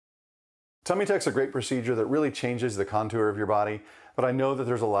Tummy tuck's a great procedure that really changes the contour of your body, but I know that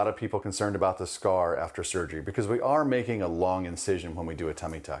there's a lot of people concerned about the scar after surgery because we are making a long incision when we do a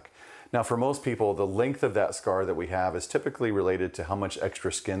tummy tuck. Now, for most people, the length of that scar that we have is typically related to how much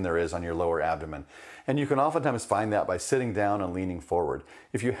extra skin there is on your lower abdomen. And you can oftentimes find that by sitting down and leaning forward.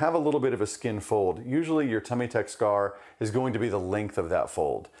 If you have a little bit of a skin fold, usually your tummy tuck scar is going to be the length of that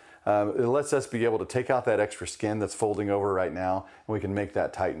fold. It lets us be able to take out that extra skin that's folding over right now, and we can make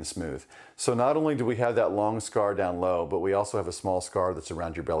that tight and smooth. So not only do we have that long scar down low, but we also have a small scar that's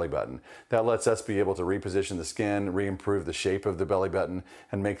around your belly button. That lets us be able to reposition the skin, re-improve the shape of the belly button,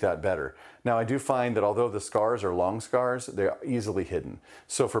 and make that better. Now, I do find that although the scars are long scars, they're easily hidden.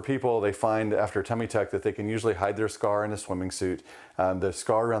 So for people, they find after a tummy tuck that they can usually hide their scar in a swimming suit. The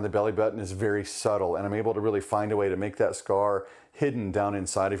scar around the belly button is very subtle, and I'm able to really find a way to make that scar hidden down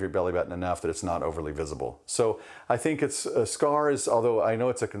inside of your belly button enough that it's not overly visible. So I think a scar is, although I know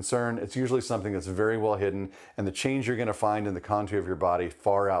it's a concern, it's usually something that's very well hidden, and the change you're going to find in the contour of your body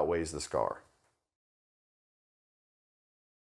far outweighs the scar.